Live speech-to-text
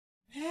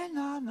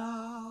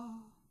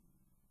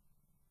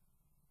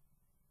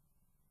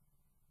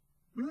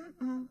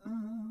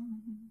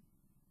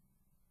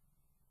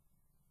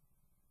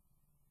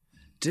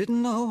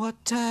Didn't know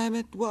what time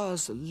it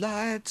was, the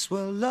lights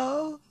were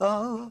low.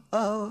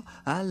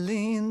 I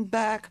leaned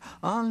back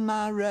on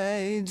my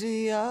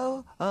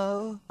radio.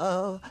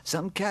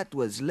 Some cat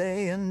was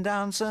laying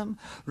down some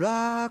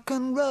rock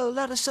and roll.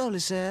 Lot of soul, he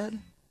said.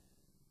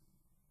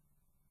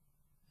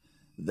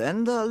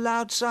 Then the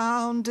loud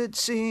sound, it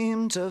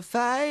seemed to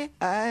fade.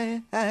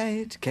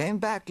 Came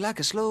back like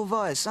a slow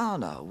voice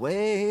on a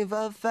wave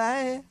of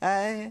phase.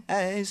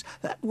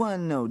 That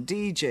wasn't no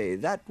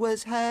DJ, that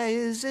was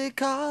hazy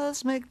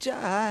cosmic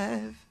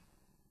jive.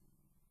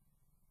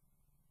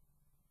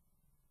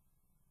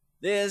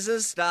 There's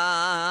a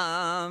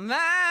starman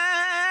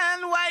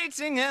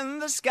waiting in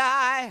the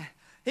sky.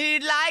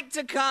 He'd like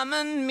to come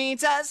and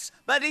meet us,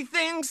 but he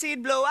thinks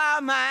he'd blow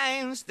our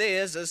minds.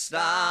 There's a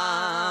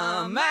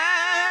starman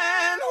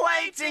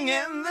waiting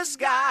in the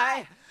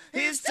sky.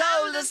 He's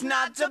told us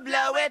not to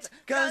blow it,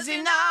 'cause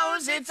he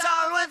knows it's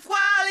all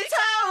worthwhile. He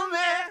told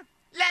me,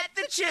 let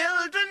the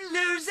children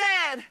lose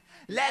it,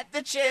 let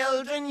the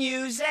children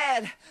use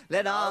it,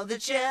 let all the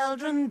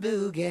children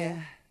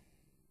boogie.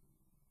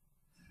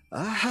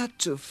 I had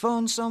to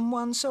phone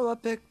someone, so I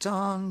picked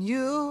on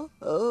you.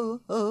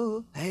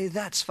 Hey,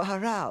 that's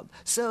far out,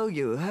 so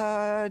you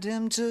heard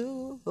him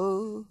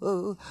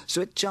too.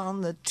 Switch on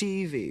the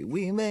TV,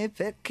 we may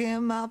pick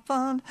him up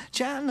on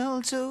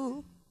channel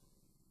 2.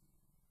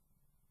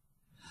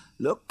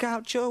 Look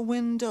out your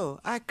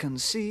window, I can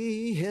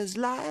see his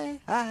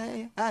light.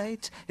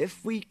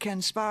 If we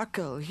can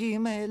sparkle, he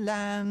may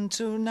land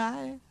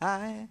tonight.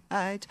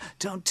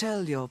 Don't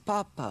tell your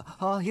papa,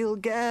 or he'll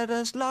get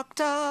us locked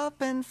up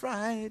in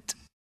fright.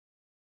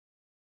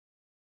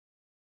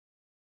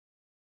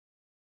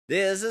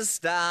 There's a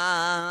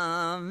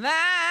starman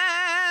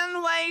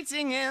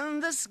waiting in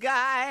the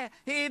sky.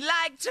 He'd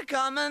like to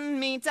come and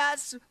meet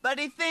us, but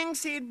he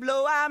thinks he'd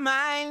blow our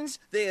minds.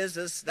 There's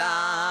a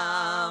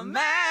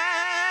starman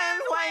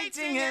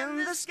waiting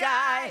in the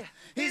sky.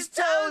 He's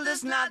told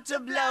us not to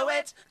blow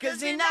it,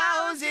 'cause he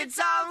knows it's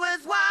all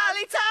worthwhile.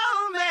 He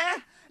told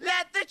me,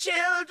 let the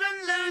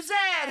children lose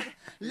it,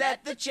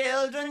 let the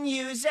children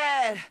use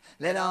it,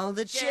 let all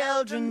the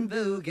children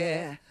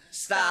boogie.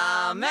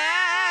 Starman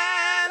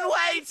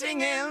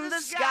waiting in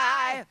the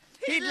sky.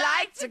 He'd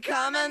like to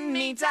come and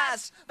meet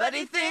us, but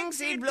he thinks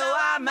he'd blow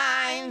our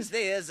minds.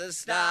 There's a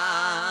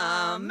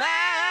starman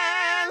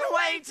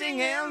waiting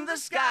in the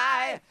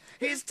sky.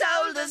 He's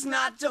told us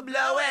not to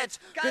blow it,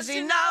 'cause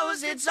he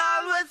knows it's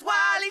all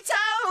worthwhile. He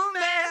told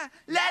me,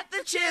 let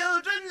the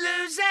children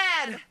lose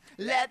it,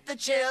 let the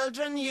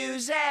children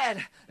use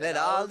it, let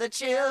all the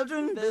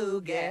children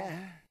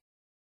boogie.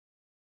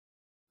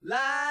 La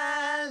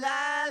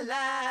la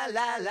la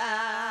la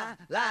la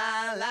la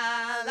la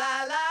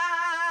la la.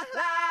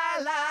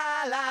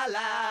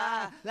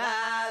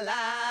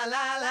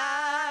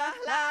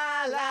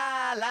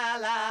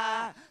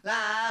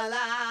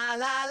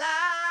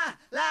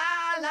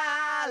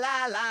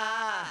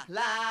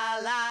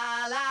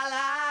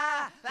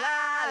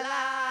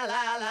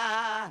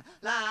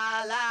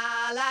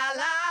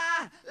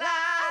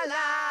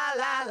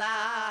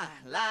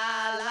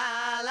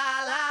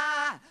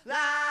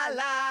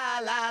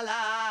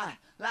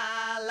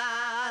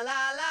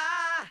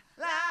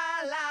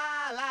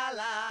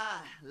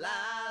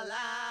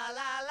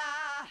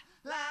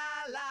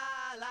 La la la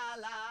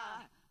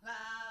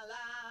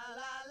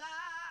la